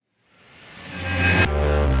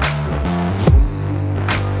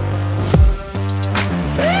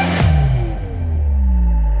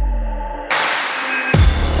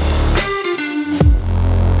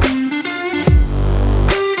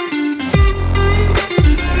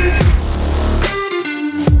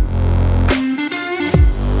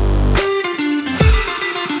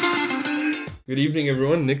evening,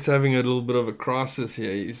 everyone. Nick's having a little bit of a crisis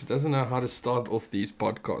here. He doesn't know how to start off these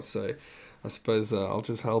podcasts, so I suppose I'll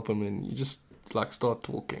just help him, and you just start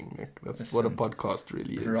talking, Nick. That's what a podcast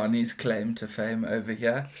really is. Ronnie's claim to fame over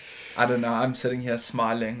here. I don't know. I'm sitting here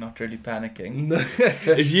smiling, not really panicking.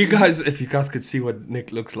 If you guys could see what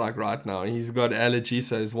Nick looks like right now, he's got allergies,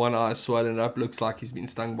 so his one eye swollen up, looks like he's been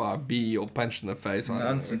stung by a bee or punched in the face.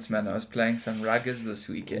 Nonsense, man. I was playing some ruggers this He's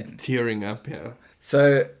weekend. tearing up here.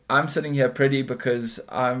 So I'm sitting here pretty because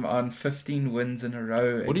I'm on 15 wins in a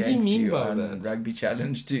row What do you against mean you by on that? Rugby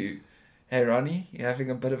Challenge 2. Hey, Ronnie, you're having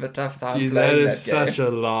a bit of a tough time Dude, playing that that is game. such a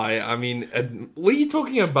lie. I mean, what are you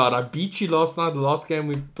talking about? I beat you last night, the last game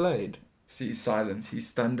we played. See, silence. He's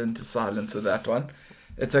stunned into silence with that one.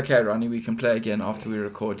 It's okay, Ronnie. We can play again after we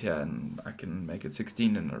record here, and I can make it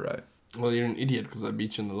 16 in a row. Well, you're an idiot because I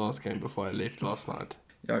beat you in the last game before I left last night.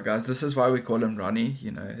 Yeah, guys, this is why we call him Ronnie.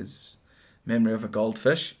 You know, his memory of a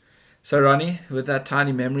goldfish. So, Ronnie, with that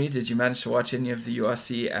tiny memory, did you manage to watch any of the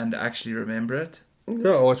URC and actually remember it?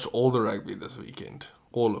 Yeah, I watched all the rugby this weekend.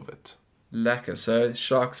 All of it. Lekker. So,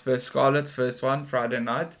 Sharks versus Scarlets, first one, Friday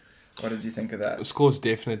night. What did you think of The that? score's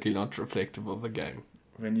definitely not reflective of the game.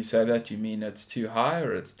 When you say that, you mean it's too high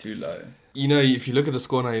or it's too low? You know, if you look at the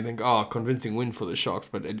score now, you think, convincing win for the Sharks,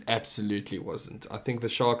 but it absolutely wasn't. I think the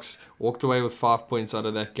Sharks walked away with 5 points out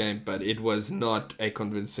of that game, but it was not a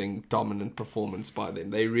convincing, dominant performance by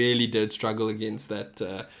them. They really did struggle against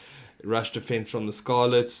that rush defense from the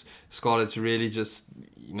Scarlets. Scarlets really just,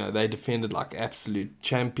 they defended like absolute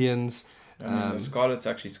champions. I mean, the Scarlets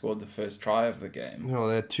actually scored the first try of the game.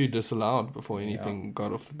 They had 2 disallowed before anything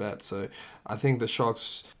got off the bat. So I think the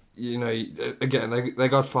Sharks, again, they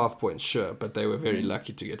got 5 points, sure, but they were very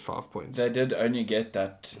lucky to get 5 points. They did only get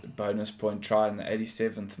that bonus point try in the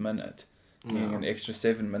 87th minute, meaning an extra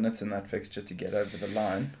 7 minutes in that fixture to get over the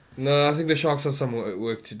line. No, I think the Sharks have some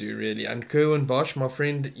work to do, really. And Kerwin Bosch, my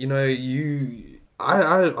friend,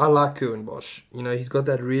 I like Kerwin Bosch. He's got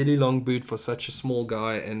that really long boot for such a small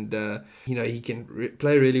guy, and he can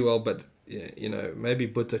play really well. But maybe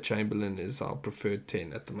Butter Chamberlain is our preferred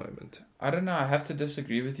 10 at the moment. I don't know. I have to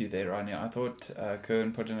disagree with you there, Ronnie. I thought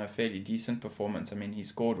Kerwin put in a fairly decent performance. I mean, he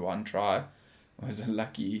scored 1 try. It was a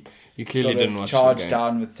lucky You clearly didn't watch charge the game.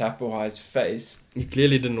 down with Tapawai's face. You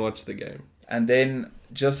clearly didn't watch the game. And then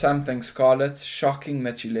just something Scarlet. Shocking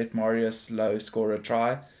that you let Marius Lowe score a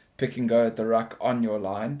try. Pick and go at the ruck on your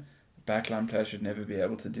line. Backline player should never be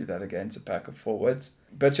able to do that against a pack of forwards.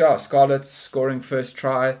 But yeah, Scarlets scoring first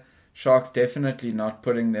try. Sharks definitely not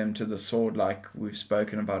putting them to the sword like we've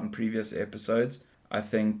spoken about in previous episodes. I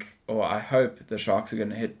hope the Sharks are going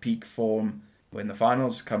to hit peak form when the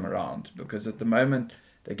finals come around, because at the moment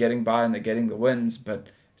they're getting by and they're getting the wins, but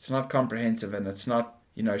it's not comprehensive and it's not,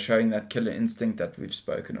 showing that killer instinct that we've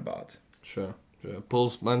spoken about. Sure.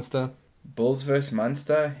 Bulls, Munster. Bulls versus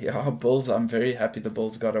Munster. Yeah, Bulls. I'm very happy the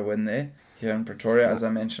Bulls got a win there. Here in Pretoria, as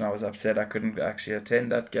I mentioned, I was upset I couldn't actually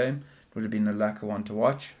attend that game. It would have been a lacquer one to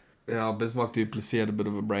watch. Yeah, Bismarck du Plessis had a bit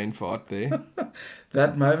of a brain fart there.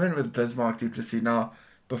 That moment with Bismarck du Plessis. Now,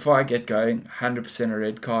 before I get going, 100% a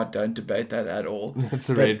red card. Don't debate that at all. It's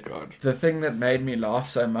a red card. The thing that made me laugh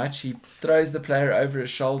so much, he throws the player over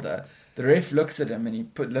his shoulder. The ref looks at him and he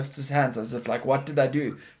lifts his hands as if like, what did I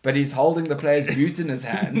do? But he's holding the player's boot in his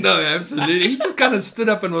hand. No, absolutely. He just kind of stood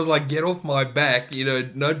up and was like, get off my back.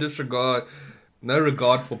 No disregard, no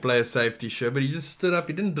regard for player safety, sure. But he just stood up.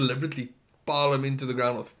 He didn't deliberately pile him into the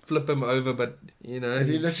ground or flip him over, but, He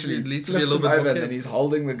literally needs to flips be a little him bit over more and then he's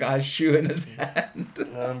holding the guy's shoe in his hand.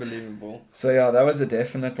 Unbelievable. So yeah, that was a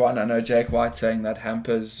definite one. I know Jake White saying that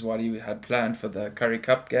hampers what he had planned for the Curry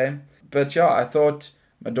Cup game. But yeah, I thought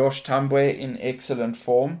Madosh Tambwe in excellent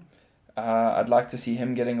form. I'd like to see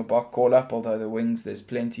him getting a Bok call-up, although the wings, there's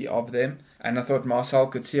plenty of them. And I thought Marcel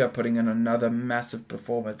Coetzee putting in another massive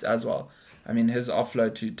performance as well. I mean, his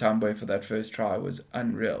offload to Tambwe for that first try was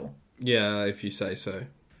unreal. Yeah, if you say so.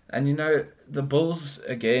 And the Bulls,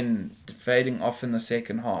 again, fading off in the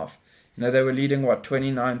second half. They were leading,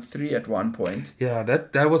 29-3 at one point. Yeah,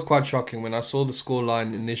 that was quite shocking when I saw the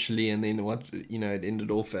scoreline initially, and then it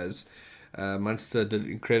ended off as Munster did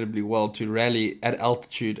incredibly well to rally at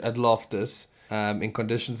altitude at Loftus in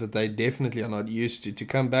conditions that they definitely are not used to. To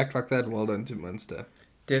come back like that, well done to Munster.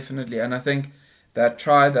 Definitely, and I think that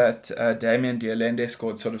try that Damien Diolende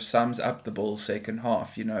scored sort of sums up the Bulls' second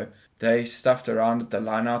half. They stuffed around at the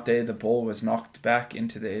line out there. The ball was knocked back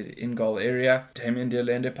into the in-goal area. Damien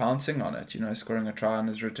Diolende pouncing on it, scoring a try on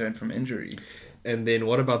his return from injury. And then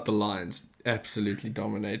what about the Lions? Absolutely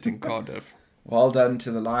dominating Cardiff. Well done to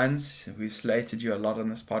the Lions. We've slated you a lot on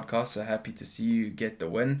this podcast, so happy to see you get the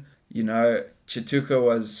win. Chituka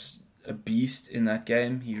was a beast in that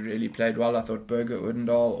game. He really played well. I thought Berger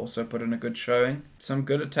Odendaal also put in a good showing. Some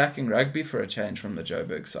good attacking rugby for a change from the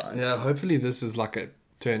Joburg side. Yeah, hopefully this is like a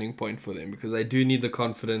turning point for them, because they do need the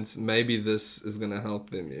confidence. Maybe this is going to help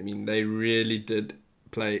them. I mean, they really did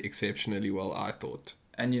play exceptionally well, I thought.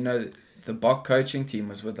 And the Bok coaching team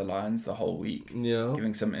was with the Lions the whole week. Yeah.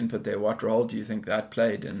 Giving some input there. What role do you think that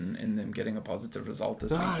played in them getting a positive result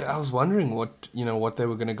this week? I was wondering what they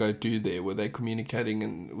were going to go do there. Were they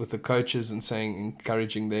communicating with the coaches and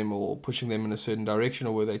encouraging them or pushing them in a certain direction,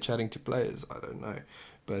 or were they chatting to players? I don't know.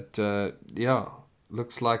 But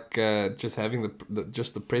looks like just having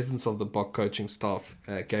the presence of the Bok coaching staff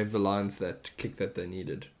gave the Lions that kick that they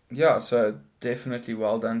needed. Yeah, so definitely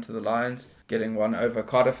well done to the Lions getting one over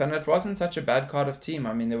Cardiff, and it wasn't such a bad Cardiff team.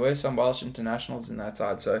 I mean, there were some Welsh internationals in that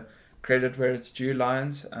side, so credit where it's due,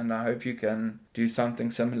 Lions, and I hope you can do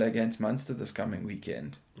something similar against Munster this coming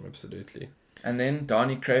weekend. Absolutely. And then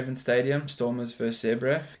Darnie Craven Stadium, Stormers versus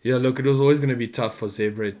Zebra. Yeah, look, it was always going to be tough for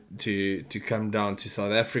Zebra to come down to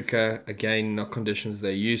South Africa. Again, not conditions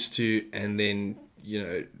they're used to, and then,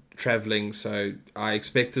 traveling. So I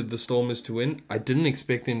expected the Stormers to win. I didn't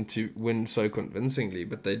expect them to win so convincingly,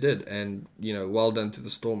 but they did. And, well done to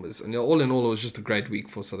the Stormers. And all in all, it was just a great week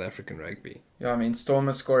for South African rugby. Yeah, I mean,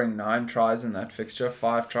 Stormers scoring 9 tries in that fixture,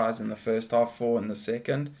 5 tries in the first half, 4 in the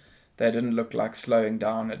second. They didn't look like slowing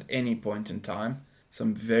down at any point in time.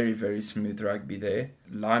 Some very, very smooth rugby there.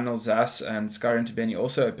 Lionel Zass and Skyrin Tibeni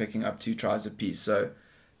also picking up 2 tries apiece. So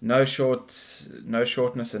no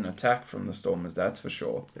shortness in attack from the Stormers, that's for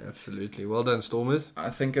sure. Absolutely. Well done, Stormers. I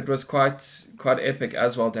think it was quite epic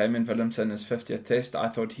as well. Damian Willemse, his 50th test, I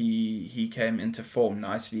thought he came into form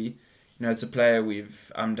nicely. It's a player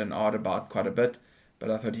we've ummed and ahed about quite a bit, but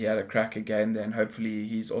I thought he had a cracker game there, and hopefully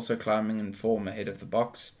he's also climbing in form ahead of the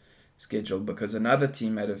Boks schedule, because another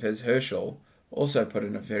teammate of his, Herschel, also put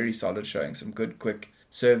in a very solid showing. Some good quick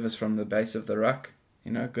service from the base of the ruck.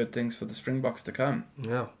 Good things for the Springboks to come.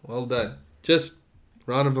 Yeah, well done. Just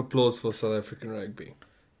round of applause for South African rugby.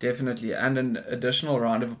 Definitely. And an additional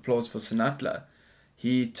round of applause for Sinatla.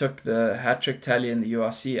 He took the hat-trick tally in the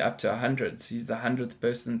URC up to 100. So he's the 100th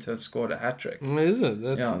person to have scored a hat-trick. Is it?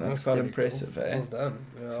 That's quite impressive. Cool. Eh? Well done.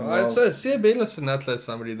 Yeah. I'd say Siabela Sinatla is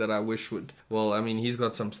somebody that I wish would... Well, I mean, he's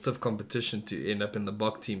got some stiff competition to end up in the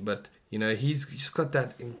Bok team, but, he's got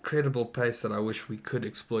that incredible pace that I wish we could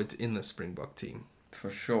exploit in the Springbok team. For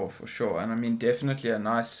sure. And I mean, definitely a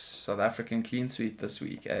nice South African clean sweep this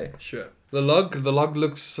week, eh? Sure. The log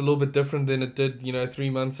looks a little bit different than it did, 3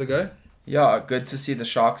 months ago. Yeah, good to see the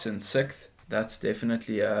Sharks in 6th. That's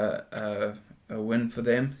definitely a win for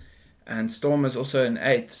them. And Stormers also in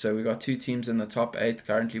 8th, so we got 2 teams in the top 8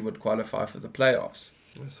 currently would qualify for the playoffs.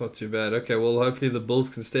 That's not too bad. Okay, well, hopefully the Bulls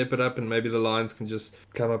can step it up and maybe the Lions can just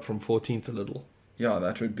come up from 14th a little. Yeah,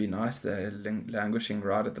 that would be nice. They're languishing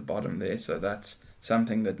right at the bottom there, so that's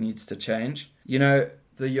something that needs to change. The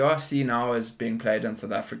URC now is being played in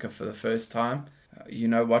South Africa for the first time.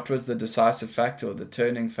 What was the decisive factor or the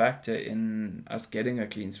turning factor in us getting a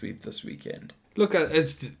clean sweep this weekend? Look,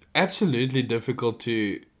 it's absolutely difficult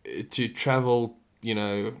to travel,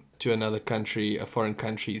 to another country, a foreign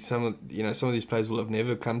country. Some of these players will have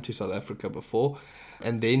never come to South Africa before,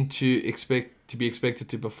 and then to be expected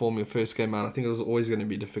to perform your first game out, I think it was always going to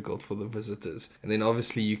be difficult for the visitors. And then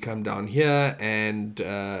obviously you come down here, and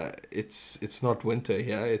it's not winter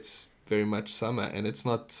here. It's very much summer, and it's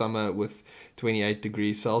not summer with 28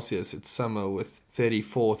 degrees Celsius. It's summer with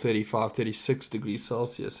 34, 35, 36 degrees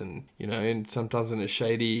Celsius, and and sometimes under a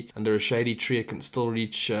shady tree it can still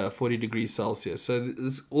reach 40 degrees Celsius. So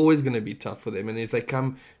it's always going to be tough for them. And if they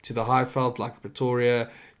come to the Highveld like Pretoria,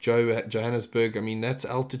 Johannesburg, I mean, that's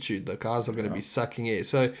altitude. The guys are going to be sucking air.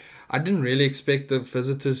 So I didn't really expect the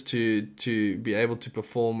visitors to be able to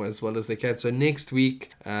perform as well as they can. So next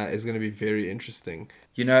week is going to be very interesting.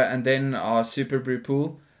 And then our Super Brew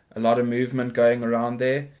pool, a lot of movement going around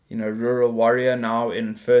there. Rural Warrior now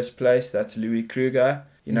in first place. That's Louis Kruger.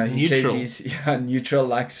 He says he's neutral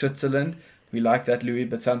like Switzerland. We like that, Louis,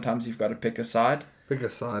 but sometimes you've got to pick a side. Pick a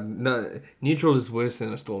side. No, neutral is worse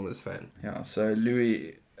than a Stormers fan. Yeah, so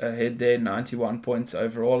Louis ahead there, 91 points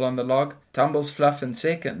overall on the log. Tumbles Fluff in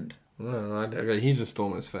second. Okay, he's a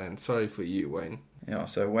Stormers fan. Sorry for you, Wayne. Yeah,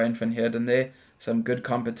 so Wayne van Heerden there. Some good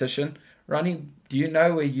competition. Ronnie, do you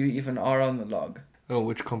know where you even are on the log? Oh,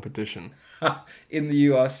 which competition? In the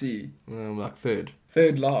URC. I'm like third.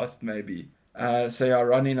 Third last, maybe. So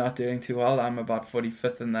Ronnie not doing too well. I'm about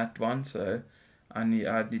 45th in that one, so I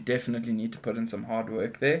definitely need to put in some hard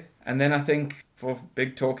work there. And then I think for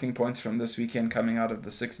big talking points from this weekend coming out of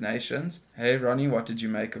the Six Nations, hey Ronnie, what did you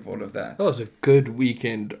make of all of that? That was a good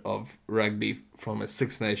weekend of rugby from a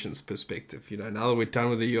Six Nations perspective. Now that we're done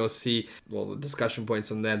with the URC, well, the discussion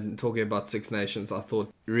points on that and talking about Six Nations, I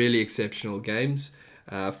thought really exceptional games.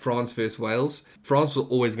 France versus Wales. France was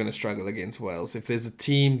always going to struggle against Wales. If there's a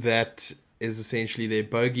team that is essentially their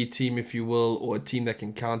bogey team, if you will, or a team that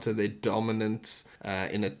can counter their dominance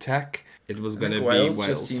in attack, it was going to be Wales.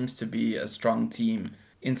 Wales just seems to be a strong team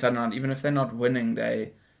inside and out. Even if they're not winning, they're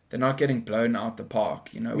not getting blown out the park.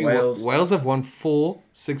 Wales have won 4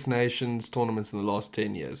 Six Nations tournaments in the last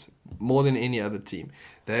 10 years, more than any other team.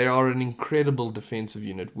 They are an incredible defensive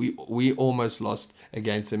unit. We almost lost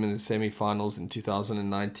against them in the semi-finals in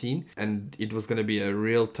 2019, and it was going to be a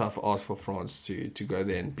real tough ask for France to go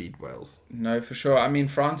there and beat Wales. No, for sure. I mean,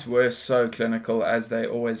 France were so clinical, as they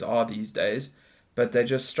always are these days, but they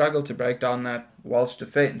just struggled to break down that Welsh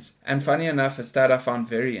defence. And funny enough, a stat I found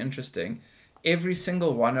very interesting, every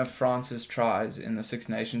single one of France's tries in the Six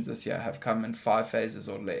Nations this year have come in 5 phases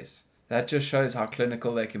or less. That just shows how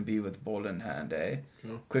clinical they can be with ball in hand, eh?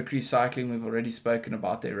 Yeah. Quick recycling, we've already spoken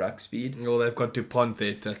about their ruck speed. Well, they've got Dupont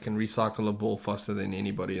there that can recycle the ball faster than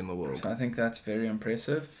anybody in the world. So I think that's very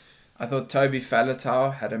impressive. I thought Toby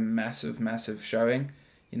Faletau had a massive, massive showing.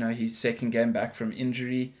 His second game back from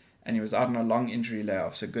injury, and he was out on a long injury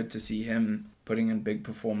layoff, so good to see him putting in big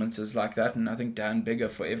performances like that. And I think Dan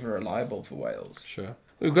Biggar forever reliable for Wales. Sure.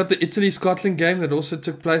 We've got the Italy-Scotland game that also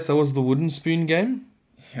took place. That was the wooden spoon game.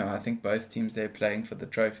 Yeah, I think both teams, they're playing for the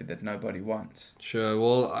trophy that nobody wants. Sure.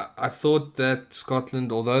 Well, I thought that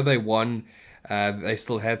Scotland, although they won, they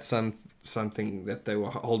still had something that they were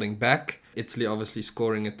holding back. Italy obviously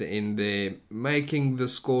scoring at the end there, making the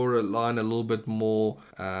score line a little bit more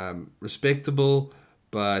respectable.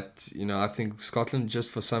 But, I think Scotland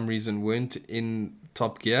just for some reason weren't in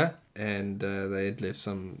top gear, and they had left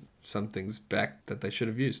some things back that they should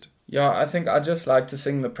have used. Yeah, I think I'd just like to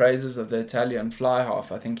sing the praises of the Italian fly half.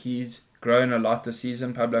 I think he's grown a lot this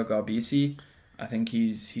season, Pablo Garbisi. I think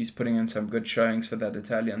he's putting in some good showings for that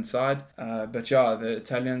Italian side. But yeah, the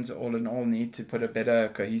Italians all in all need to put a better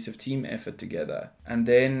cohesive team effort together. And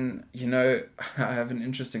then, I have an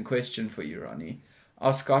interesting question for you, Ronnie.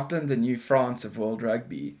 Are Scotland the new France of World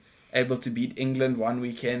Rugby, able to beat England one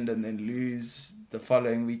weekend and then lose the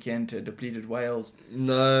following weekend to depleted Wales?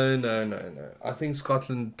 No. I think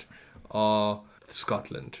Scotland are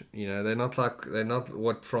Scotland. They're not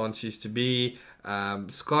what France used to be.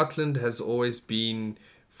 Scotland has always been,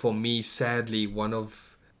 for me, sadly, a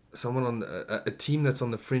team that's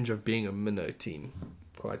on the fringe of being a minnow team,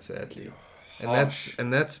 quite sadly.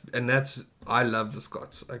 And that's I love the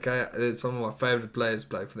Scots. Okay, some of my favourite players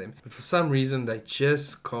play for them, but for some reason they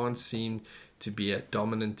just can't seem to be a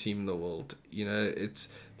dominant team in the world.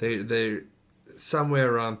 They're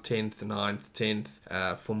somewhere around 10th, 9th,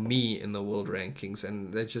 10th for me in the world rankings,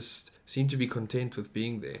 and they just seem to be content with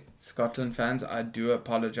being there. Scotland fans, I do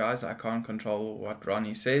apologise. I can't control what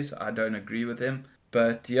Ronnie says. I don't agree with him,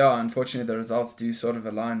 but yeah, unfortunately the results do sort of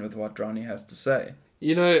align with what Ronnie has to say.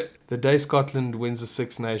 The day Scotland wins the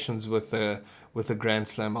Six Nations with a Grand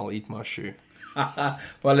Slam, I'll eat my shoe.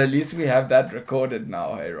 Well, at least we have that recorded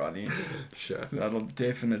now, hey Ronnie? Sure. That'll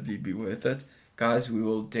definitely be worth it. Guys, we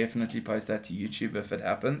will definitely post that to YouTube if it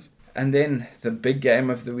happens. And then the big game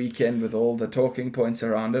of the weekend with all the talking points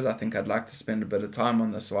around it, I think I'd like to spend a bit of time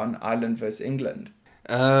on this one. Ireland versus England.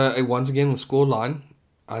 Once again, the scoreline,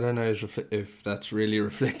 I don't know if that's really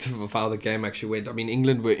reflective of how the game actually went. I mean,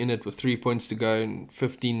 England were in it with 3 points to go and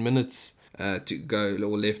 15 minutes to go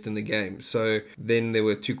or left in the game. So then there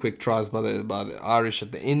were 2 quick tries by the Irish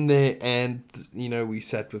at the end there, and we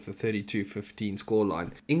sat with a 32-15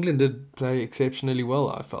 scoreline. England did play exceptionally well,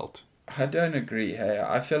 I felt. I don't agree. Hey,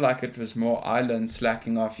 I feel like it was more Ireland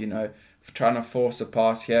slacking off, trying to force a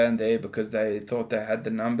pass here and there because they thought they had the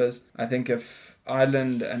numbers. I think if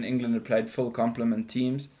Ireland and England had played full complement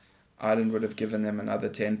teams, Ireland would have given them another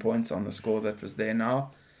 10 points on the score that was there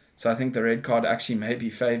now. So I think the red card actually maybe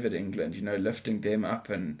favoured England, lifting them up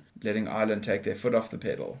and letting Ireland take their foot off the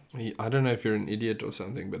pedal. I don't know if you're an idiot or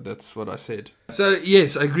something, but that's what I said. So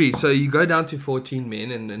yes, I agree. So you go down to 14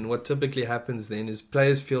 men, and what typically happens then is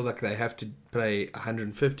players feel like they have to play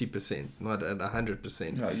 150%, not at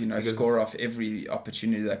 100%. Score off every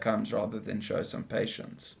opportunity that comes rather than show some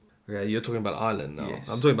patience. Okay, you're talking about Ireland now. Yes.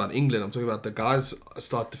 I'm talking about England. I'm talking about the guys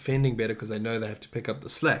start defending better because they know they have to pick up the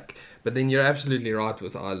slack. But then you're absolutely right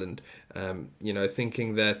with Ireland,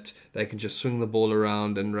 thinking that they can just swing the ball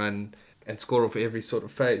around and run and score off every sort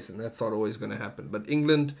of phase, and that's not always going to happen. But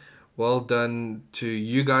England, well done to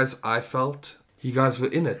you guys. I felt you guys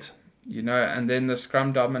were in it. And then the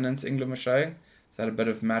scrum dominance England was showing. Is that a bit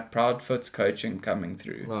of Matt Proudfoot's coaching coming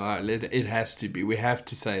through? It has to be. We have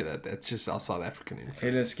to say that. That's just our South African influence.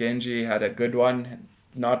 Ellis Genji had a good one.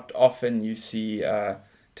 Not often you see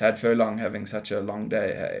Tad Furlong having such a long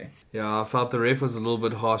day, hey? Yeah, I felt the ref was a little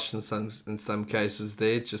bit harsh in some cases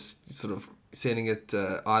there, just sort of sending it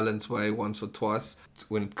Ireland's way once or twice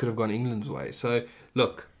when it could have gone England's way. So,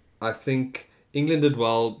 look, I think England did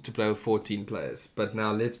well to play with 14 players. But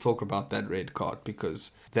now let's talk about that red card,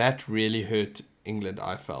 because that really hurt England,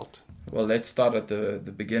 I felt. Well, let's start at the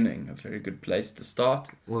beginning. A very good place to start.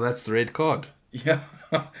 Well, that's the red card. Yeah,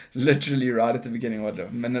 literally right at the beginning, a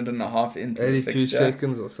minute and a half into 82 the fixture.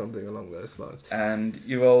 seconds or something along those lines. And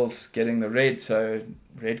Ewell's getting the red, so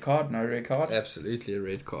red card, no red card? Absolutely a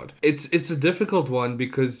red card. It's a difficult one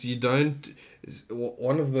because you don't...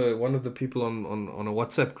 One of the people on a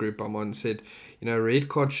WhatsApp group I'm on said, red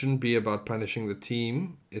card shouldn't be about punishing the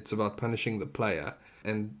team, it's about punishing the player.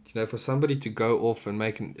 And, for somebody to go off and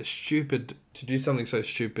to do something so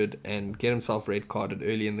stupid and get himself red carded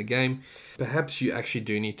early in the game, perhaps you actually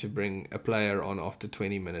do need to bring a player on after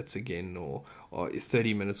 20 minutes again or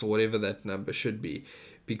 30 minutes or whatever that number should be,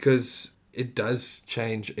 because it does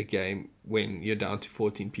change a game when you're down to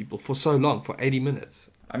 14 people for so long, for 80 minutes.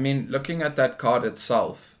 I mean, looking at that card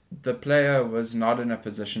itself, the player was not in a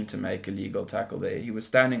position to make a legal tackle there. He was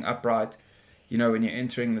standing upright. When you're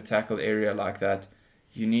entering the tackle area like that,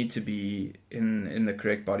 you need to be in the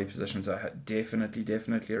correct body position. So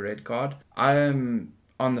definitely a red card. I am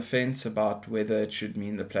on the fence about whether it should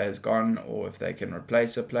mean the player's gone or if they can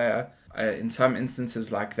replace a player. In some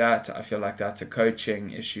instances like that, I feel like that's a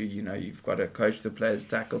coaching issue. You've got to coach the player's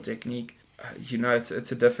tackle technique.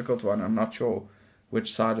 It's a difficult one. I'm not sure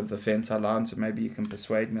which side of the fence I lie on, so maybe you can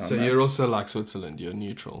persuade me on that. So you're also like Switzerland, you're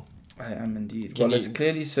neutral. I am indeed. It's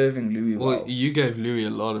clearly serving Louis well. Well, you gave Louis a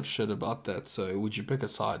lot of shit about that, so would you pick a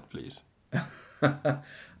side, please?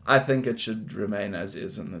 I think it should remain as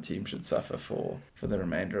is and the team should suffer for the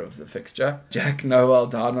remainder of the fixture. Jack Noel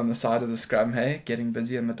down on the side of the scrum, hey? Getting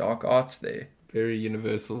busy in the dark arts there. Very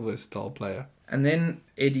universal, versatile player. And then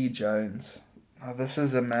Eddie Jones. Now, this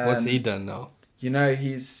is a man... What's he done now?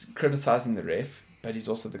 He's criticising the ref, but he's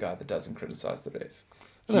also the guy that doesn't criticise the ref.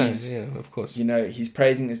 Yeah, of course. He's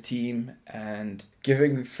praising his team and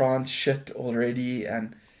giving France shit already,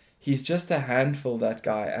 and he's just a handful, that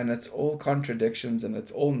guy, and it's all contradictions and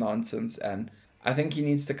it's all nonsense, and I think he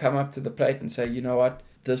needs to come up to the plate and say, you know what,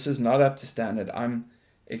 this is not up to standard. I'm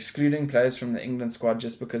excluding players from the England squad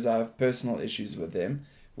just because I have personal issues with them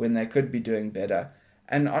when they could be doing better.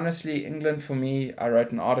 And honestly, England, for me, I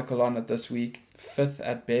wrote an article on it this week, 5th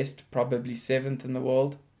at best, probably 7th in the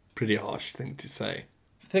world. Pretty harsh thing to say.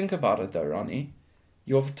 Think about it though, Ronnie.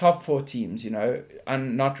 Your top 4 teams,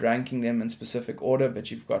 I'm not ranking them in specific order, but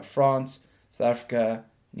you've got France, South Africa,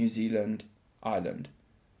 New Zealand, Ireland.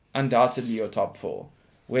 Undoubtedly your top 4.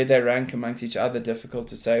 Where they rank amongst each other, difficult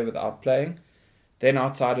to say without playing. Then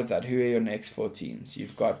outside of that, who are your next 4 teams?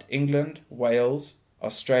 You've got England, Wales,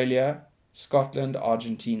 Australia, Scotland,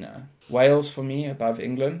 Argentina. Wales for me above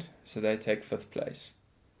England, so they take 5th place.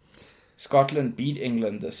 Scotland beat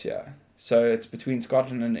England this year. So it's between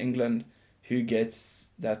Scotland and England who gets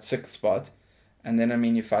that 6th spot. And then,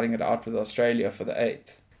 you're fighting it out with Australia for the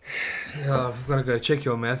 8th. Yeah, I've got to go check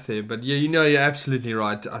your math there. But yeah, you're absolutely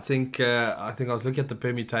right. I think I was looking at the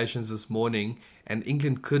permutations this morning, and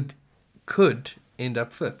England could end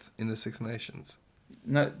up 5th in the Six Nations.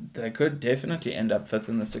 No, they could definitely end up 5th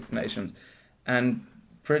in the Six Nations. And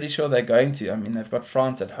pretty sure they're going to. They've got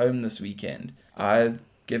France at home this weekend. I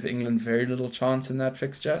give England very little chance in that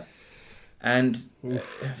fixture. And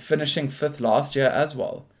finishing 5th last year as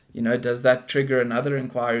well. Does that trigger another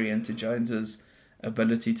inquiry into Jones's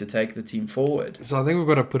ability to take the team forward? So I think we've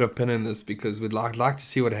got to put a pin in this because we'd like to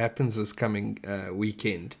see what happens this coming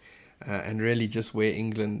weekend and really just where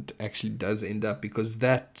England actually does end up, because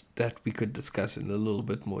that we could discuss in a little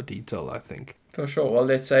bit more detail, I think. For sure. Well,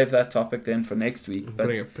 let's save that topic then for next week. I'm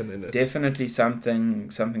putting a pin in it. Definitely something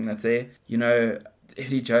that's there.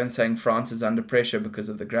 Eddie Jones saying France is under pressure because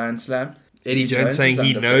of the Grand Slam. Eddie Jones saying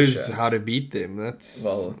he knows how to beat them.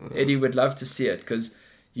 Eddie would love to see it, because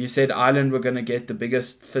you said Ireland were going to get the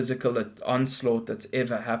biggest physical onslaught that's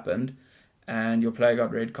ever happened, and your player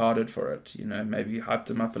got red carded for it. Maybe you hyped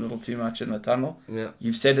him up a little too much in the tunnel. Yeah.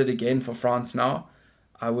 You've said it again for France now.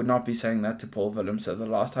 I would not be saying that to Paul Willems. So the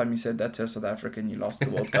last time you said that to a South African, you lost the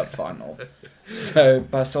World Cup final. So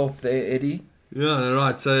pass up there, Eddie. Yeah,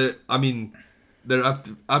 right. So they're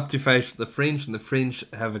up to face the French, and the French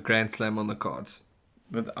have a Grand Slam on the cards.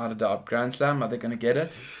 Without a doubt. Grand Slam, are they going to get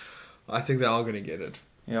it? I think they are going to get it.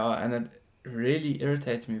 Yeah, and really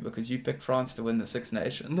irritates me because you picked France to win the Six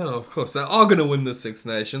Nations. No, of course. They are going to win the Six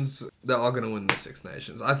Nations. They are going to win the Six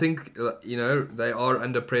Nations. I think, they are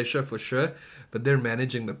under pressure for sure, but they're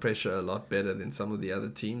managing the pressure a lot better than some of the other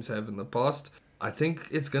teams have in the past. I think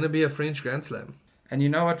it's going to be a French Grand Slam. And you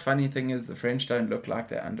know what funny thing is? The French don't look like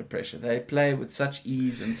they're under pressure. They play with such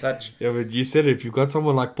ease and such... Yeah, but you said it. If you've got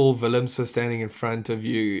someone like Paul Willemse standing in front of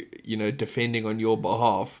you, defending on your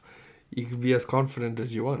behalf, you can be as confident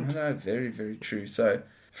as you want. I know, very, very true. So,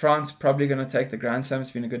 France probably going to take the Grand Slam.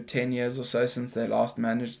 It's been a good 10 years or so since they last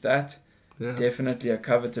managed that. Yeah. Definitely a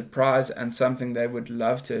coveted prize and something they would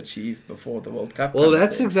love to achieve before the World Cup. Well,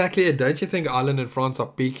 that's exactly it. Don't you think Ireland and France are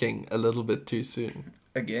peaking a little bit too soon?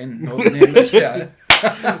 Again, Northern Hemisphere.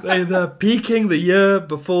 They're peaking the year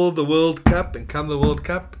before the World Cup, and come the World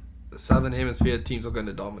Cup, the Southern Hemisphere teams are going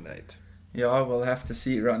to dominate. Yeah, we'll have to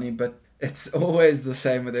see, Ronnie, but it's always the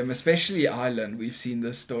same with them, especially Ireland. We've seen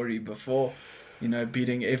this story before,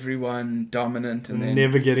 beating everyone, dominant, and then...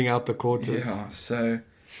 Never getting out the quarters. Yeah, so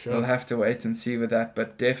Sure. we'll have to wait and see with that,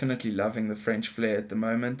 but definitely loving the French flair at the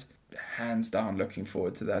moment. Hands down looking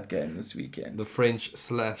forward to that game this weekend. The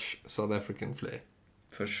French/South African flair.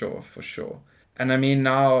 For sure, for sure. And I mean,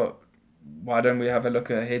 now, why don't we have a look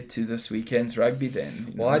ahead to this weekend's rugby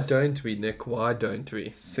then? Why don't we, Nick? Why don't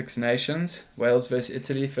we? Six Nations, Wales versus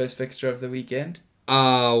Italy, first fixture of the weekend.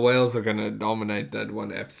 Wales are going to dominate that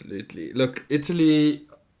one, absolutely. Look, Italy,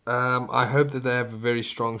 I hope that they have a very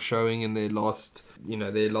strong showing in their last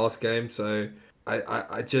game. So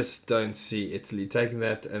I just don't see Italy taking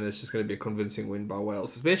that, and it's just going to be a convincing win by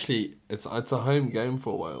Wales. Especially, it's a home game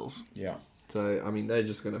for Wales. Yeah. So, I mean, they're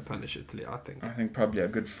just going to punish Italy, I think. I think probably a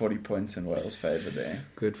good 40 points in Wales' favour there.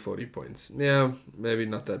 Good 40 points. Yeah, maybe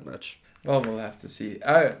not that much. Well, we'll have to see.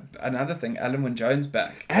 Oh, another thing, Alan Wynne-Jones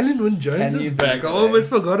back. Alan Wynne-Jones Can is you back. I believe almost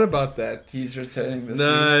forgot about that. He's returning this week.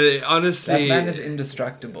 No, honestly... That man is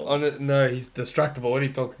indestructible. No, he's destructible. What are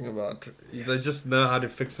you talking about? Yes. They just know how to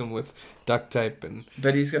fix him with duct tape.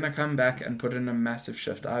 But he's going to come back and put in a massive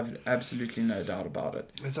shift. I have absolutely no doubt about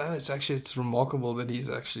it. It's remarkable that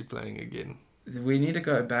he's actually playing again. We need to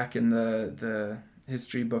go back in the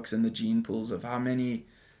history books and the gene pools of how many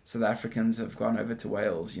South Africans have gone over to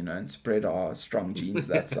Wales, and spread our strong genes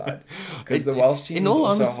that side. Because the Welsh team is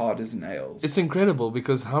also hard as nails. It's incredible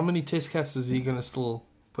because how many test caps is he going to still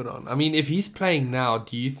put on? I mean, if he's playing now,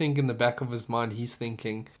 do you think in the back of his mind he's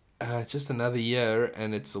thinking, just another year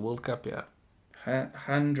and it's the World Cup year?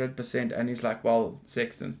 100%. And he's like, well,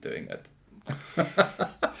 Sexton's doing it.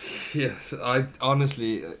 Yes, I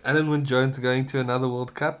honestly, Alan Wynne-Jones going to another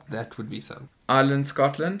World Cup, that would be something. Ireland,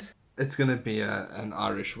 Scotland. It's going to be an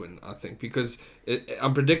Irish win, I think, because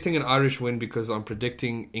I'm predicting an Irish win because I'm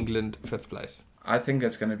predicting England 5th place. I think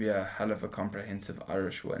it's going to be a hell of a comprehensive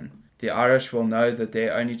Irish win. The Irish will know that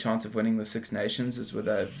their only chance of winning the Six Nations is with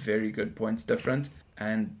a very good points difference,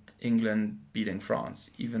 and England beating France.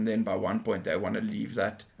 Even then, by 1 point, they want to leave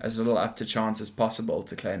that as little up to chance as possible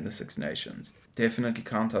to claim the Six Nations. Definitely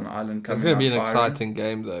count on Ireland coming out. It's going to be an firing. exciting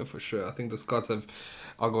game, though, for sure. I think the Scots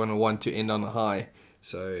are going to want to end on a high.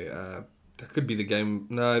 So that could be the game.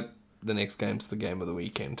 No, the next game's the game of the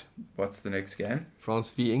weekend. What's the next game? France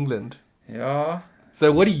v England. Yeah.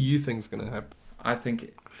 So what do you think is going to happen? I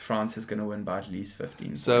think France is going to win by at least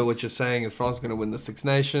 15 So points. what you're saying is France is going to win the Six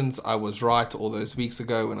Nations. I was right all those weeks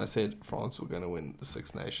ago when I said France were going to win the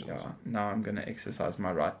Six Nations. Yeah. Now I'm going to exercise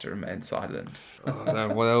my right to remain silent. Well,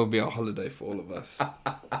 that would be a holiday for all of us.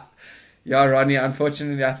 Yeah, Ronnie,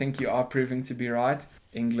 unfortunately, I think you are proving to be right.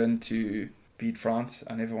 England to beat France.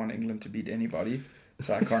 I never want England to beat anybody,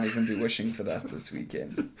 so I can't even be wishing for that this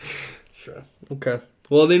weekend. Sure. Okay.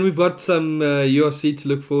 Well, then we've got some UFC to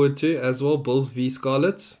look forward to as well. Bulls v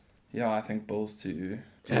Scarlets. Yeah, I think Bulls to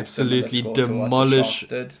Absolutely similar score to what the demolish. Sharks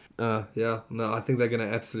did. I think they're going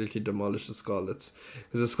to absolutely demolish the Scarlets.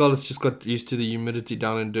 Because the Scarlets just got used to the humidity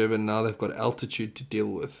down in Durban. Now they've got altitude to deal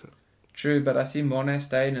with. True, but I see Morné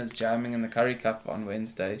Steyn is jamming in the Curry Cup on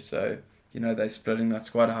Wednesday, so they're splitting that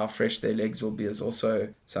squad. How fresh their legs will be is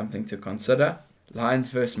also something to consider. Lions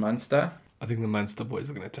versus Munster. I think the Munster boys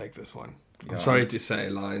are going to take this one. Yeah. I'm sorry to say,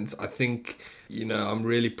 Lions. I think, I'm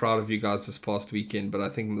really proud of you guys this past weekend, but I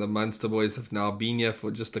think the Munster boys have now been here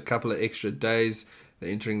for just a couple of extra days. They're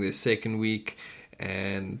entering their second week,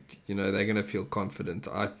 and, they're going to feel confident,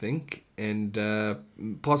 I think, and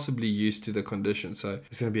possibly used to the conditions. So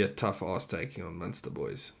it's going to be a tough ass taking on Munster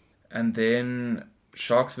boys. And then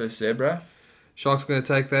Sharks versus Zebra. Sharks going to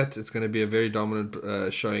take that. It's going to be a very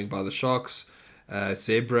dominant showing by the Sharks.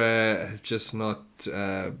 Zebra have just not,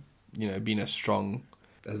 been as strong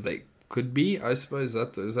as they could be, I suppose.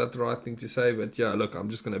 Is that the right thing to say? But yeah, look, I'm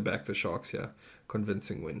just going to back the Sharks here.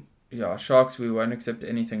 Convincing win. Yeah, Sharks, we won't accept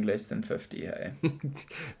anything less than 50, hey?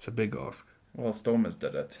 It's a big ask. Well, Stormers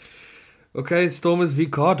did it. Okay, Stormers v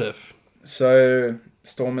Cardiff. So,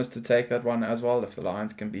 Stormers to take that one as well. If the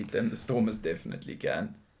Lions can beat them, the Stormers definitely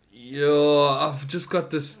can. Yeah, I've just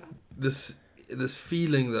got this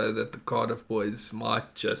feeling though that the Cardiff boys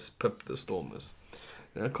might just pip the Stormers.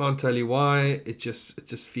 And I can't tell you why. It just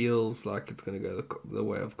feels like it's going to go the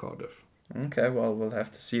way of Cardiff. Okay, well, we'll have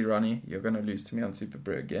to see, Ronnie. You're going to lose to me on Super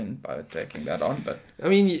Brew again by taking that on, but... I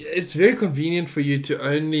mean, it's very convenient for you to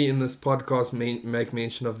only in this podcast make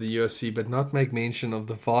mention of the USC, but not make mention of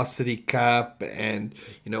the Varsity Cup and,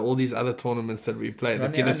 all these other tournaments that we play. Ronnie,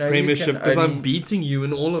 the Guinness Premiership, because I'm beating you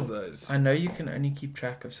in all of those. I know you can only keep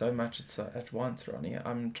track of so much at once, Ronnie.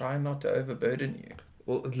 I'm trying not to overburden you.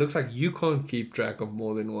 Well, it looks like you can't keep track of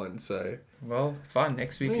more than one, so... Well, fine.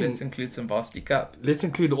 Next week, let's include some Varsity Cup. Let's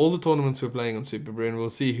include all the tournaments we're playing on Super Brew, and we'll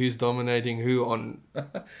see who's dominating who on...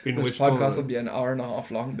 in this podcast will be an hour and a half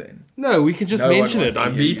long then. No, we can just mention it.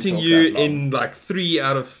 I'm beating you in like 3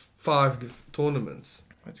 out of 5 tournaments.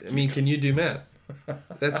 I mean, can you do math?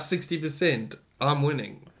 That's 60%. I'm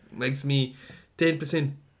winning. Makes me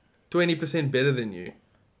 10%, 20% better than you.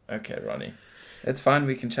 Okay, Ronnie. It's fine.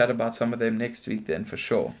 We can chat about some of them next week then, for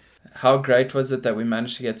sure. How great was it that we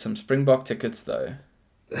managed to get some Springbok tickets, though?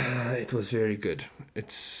 It was very good.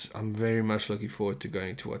 I'm very much looking forward to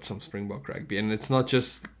going to watch some Springbok rugby. And it's not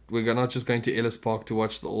just... We're not just going to Ellis Park to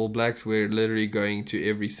watch the All Blacks. We're literally going to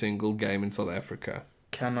every single game in South Africa.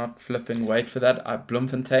 Cannot flipping wait for that.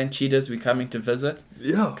 Bloemfontein Cheetahs, we're coming to visit.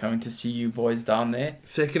 Yeah. Coming to see you boys down there.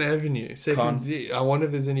 2nd Avenue. I wonder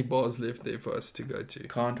if there's any bars left there for us to go to.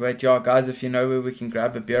 Can't wait. Yeah, guys, if you know where we can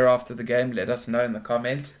grab a beer after the game, let us know in the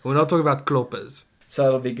comments. We're not talking about kloppers. So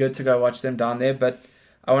it'll be good to go watch them down there. But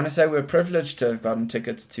I want to say we're privileged to have gotten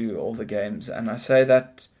tickets to all the games. And I say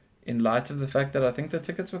that in light of the fact that I think the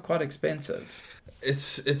tickets were quite expensive. It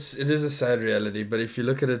is a sad reality, but if you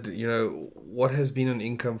look at it, what has been an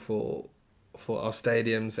income for our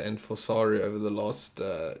stadiums and for Saru over the last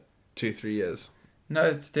 2-3 years? No,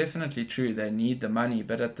 it's definitely true. They need the money,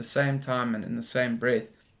 but at the same time and in the same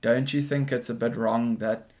breath, don't you think it's a bit wrong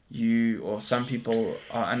that you or some people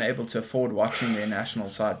are unable to afford watching their national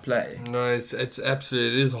side play? No, it's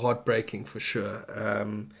absolutely, it is heartbreaking for sure.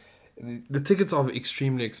 The tickets are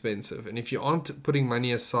extremely expensive, and if you aren't putting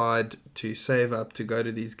money aside to save up to go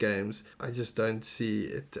to these games, I just don't see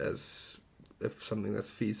it as if something that's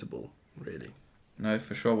feasible, really. No,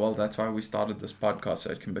 for sure. Well, that's why we started this podcast,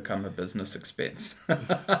 so it can become a business expense.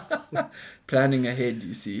 Planning ahead,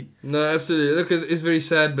 you see. No, absolutely. Look, it's very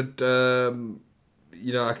sad, but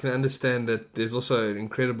I can understand that there's also an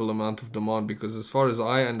incredible amount of demand, because as far as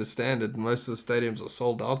I understand it, most of the stadiums are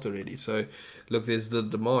sold out already. So, look, there's the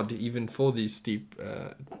demand even for these steep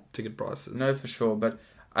ticket prices. No, for sure. But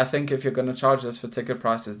I think if you're going to charge us for ticket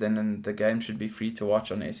prices, then the game should be free to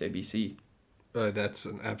watch on SABC. Oh, that's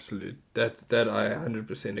an absolute... That I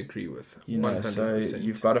 100% agree with. 100%. So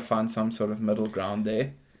you've got to find some sort of middle ground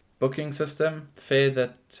there. Booking system, fair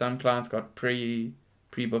that some clients got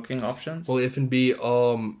pre-booking options. Well, F&B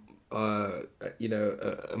are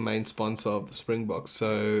a main sponsor of the Springboks,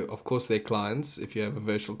 so of course their clients, if you have a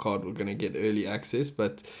virtual card, we're going to get early access,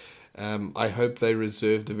 but I hope they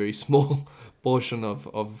reserved a very small portion of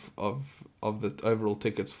the overall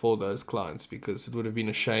tickets for those clients, because it would have been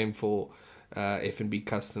a shame for F&B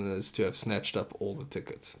customers to have snatched up all the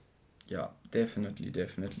tickets. Yeah,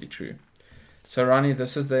 definitely true. So Ronnie,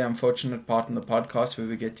 this is the unfortunate part in the podcast where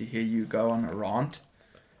we get to hear you go on a rant.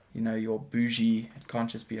 Your bougie, it can't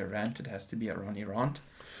just be a rant, it has to be a Ronnie rant.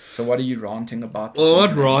 So what are you ranting about? Well,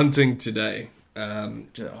 I'm not ranting today.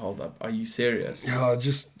 Hold up, are you serious? Yeah,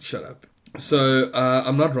 just shut up. So,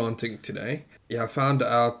 I'm not ranting today. Yeah, I found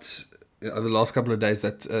out the last couple of days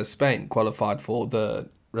that Spain qualified for the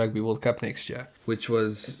Rugby World Cup next year, which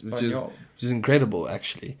is incredible,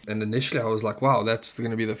 actually. And initially I was like, wow, that's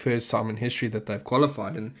going to be the first time in history that they've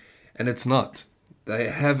qualified, and it's not. They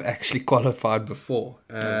have actually qualified before.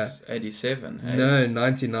 It was 87. Hey? No,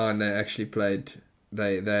 99 they actually played.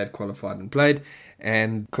 They had qualified and played.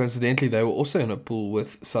 And coincidentally, they were also in a pool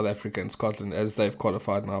with South Africa and Scotland, as they've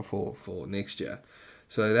qualified now for next year.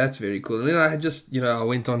 So that's very cool. And then I just, I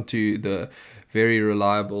went on to the very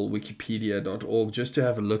reliable wikipedia.org just to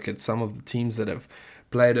have a look at some of the teams that have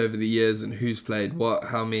played over the years and who's played what,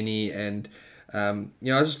 how many, and I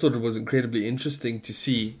just thought it was incredibly interesting to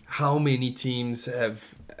see how many teams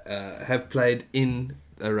have played in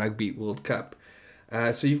a Rugby World Cup.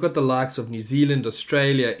 So you've got the likes of New Zealand,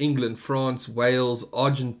 Australia, England, France, Wales,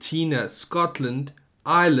 Argentina, Scotland,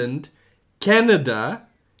 Ireland, Canada,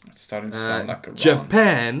 it's starting to sound like a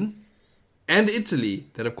Japan, and Italy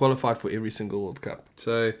that have qualified for every single World Cup.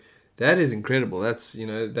 So that is incredible. That's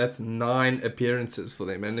 9 appearances for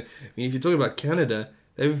them. And I mean, if you're talking about Canada,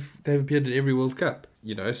 they've appeared at every World Cup.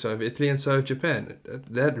 So have Italy and so have Japan.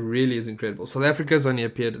 That really is incredible. South Africa's only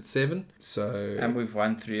appeared at 7. And we've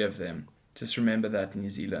won 3 of them. Just remember that, New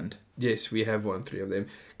Zealand. Yes, we have won 3 of them.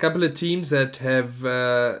 A couple of teams that have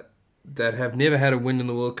never had a win in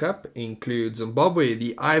the World Cup include Zimbabwe,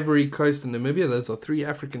 the Ivory Coast, and Namibia. Those are 3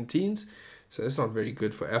 African teams, so it's not very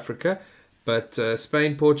good for Africa. But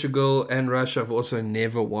Spain, Portugal, and Russia have also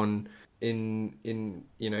never won in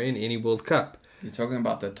any World Cup. You're talking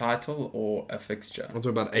about the title or a fixture? I'm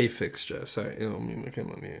talking about a fixture. So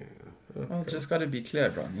come on here. Okay. Well, just got to be clear,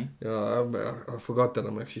 Ronnie. Yeah, I forgot that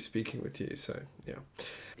I'm actually speaking with you. So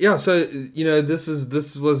yeah. So this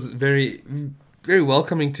was very, very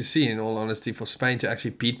welcoming to see, in all honesty, for Spain to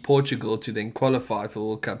actually beat Portugal to then qualify for the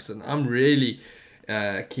World Cups, and I'm really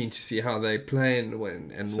keen to see how they play and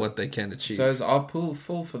what they can achieve. So is our pool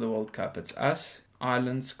full for the World Cup? It's us,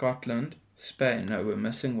 Ireland, Scotland, Spain. No, we're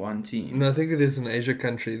missing one team. No, I think there's an Asia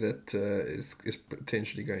country that is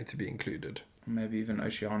potentially going to be included. Maybe even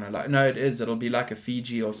Oceania. No, it is. It'll be like a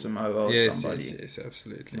Fiji or Samoa or somebody. Yes,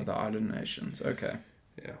 absolutely. Or the island nations. Okay.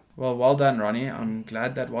 Yeah. Well done, Ronnie. I'm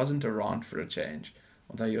glad that wasn't a rant for a change.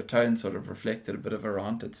 Although your tone sort of reflected a bit of a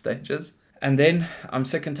rant at stages. And then I'm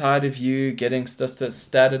sick and tired of you getting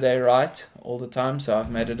Saturday right all the time, so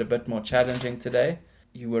I've made it a bit more challenging today.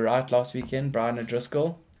 You were right last weekend, Brian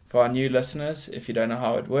O'Driscoll. For our new listeners, if you don't know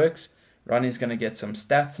how it works, Ronnie's going to get some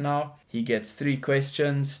stats now. He gets 3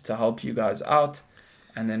 questions to help you guys out.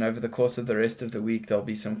 And then over the course of the rest of the week, there'll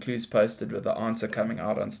be some clues posted with the answer coming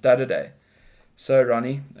out on Saturday. So,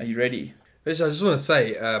 Ronnie, are you ready? I just want to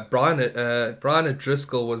say, Brian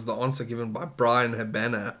O'Driscoll was the answer given by Brian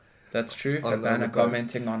Habana. That's true. Habana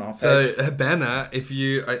commenting on our page. So, Habana,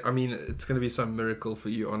 I mean, it's going to be some miracle for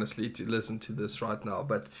you, honestly, to listen to this right now,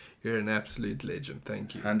 but you're an absolute legend.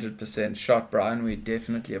 Thank you. 100% shot, Brian. We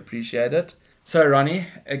definitely appreciate it. So, Ronnie,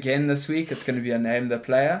 again this week, it's going to be a name the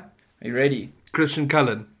player. Are you ready? Christian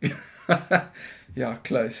Cullen. Yeah,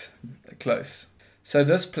 close. So,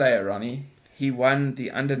 this player, Ronnie, he won the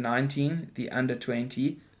Under-19, the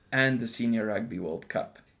Under-20, and the Senior Rugby World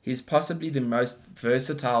Cup. He's possibly the most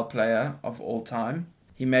versatile player of all time.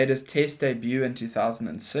 He made his Test debut in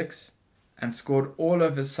 2006 and scored all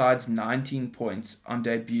of his side's 19 points on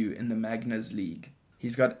debut in the Magners League.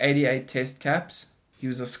 He's got 88 Test caps. He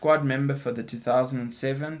was a squad member for the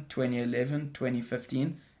 2007, 2011,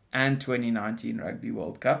 2015, and 2019 Rugby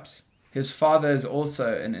World Cups. His father is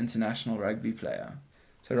also an international rugby player.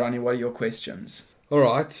 So, Ronnie, what are your questions? All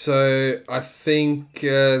right, so I think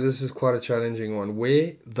this is quite a challenging one.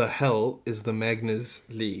 Where the hell is the Magners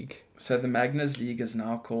League? So the Magners League is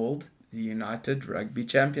now called the United Rugby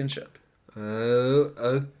Championship. Oh,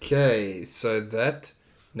 okay. So that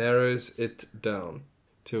narrows it down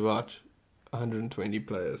to about 120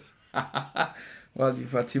 players. Well,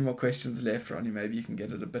 you've got 2 more questions left, Ronnie. Maybe you can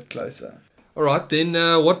get it a bit closer. All right, then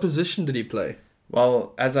what position did he play?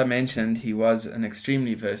 Well, as I mentioned, he was an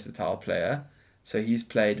extremely versatile player. So he's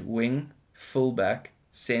played wing, fullback,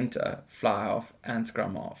 centre, fly half, and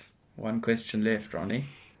scrum half. 1 question left, Ronnie.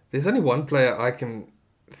 There's only one player I can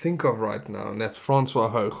think of right now, and that's Francois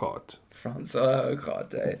Hougaard. Francois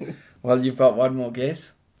Hougaard, eh? Well, you've got 1 more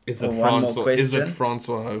guess. Is it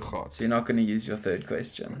Francois Hougaard? So you're not going to use your 3rd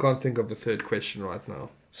question. I can't think of the 3rd question right now.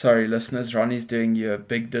 Sorry, listeners. Ronnie's doing you a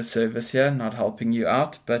big disservice here, not helping you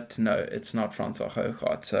out. But no, it's not Francois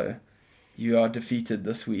Hougaard, so you are defeated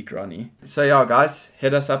this week, Ronnie. So yeah, guys,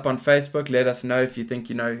 hit us up on Facebook. Let us know if you think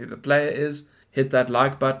you know who the player is. Hit that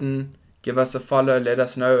like button. Give us a follow. Let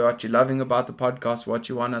us know what you're loving about the podcast, what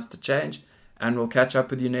you want us to change. And we'll catch up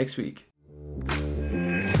with you next week.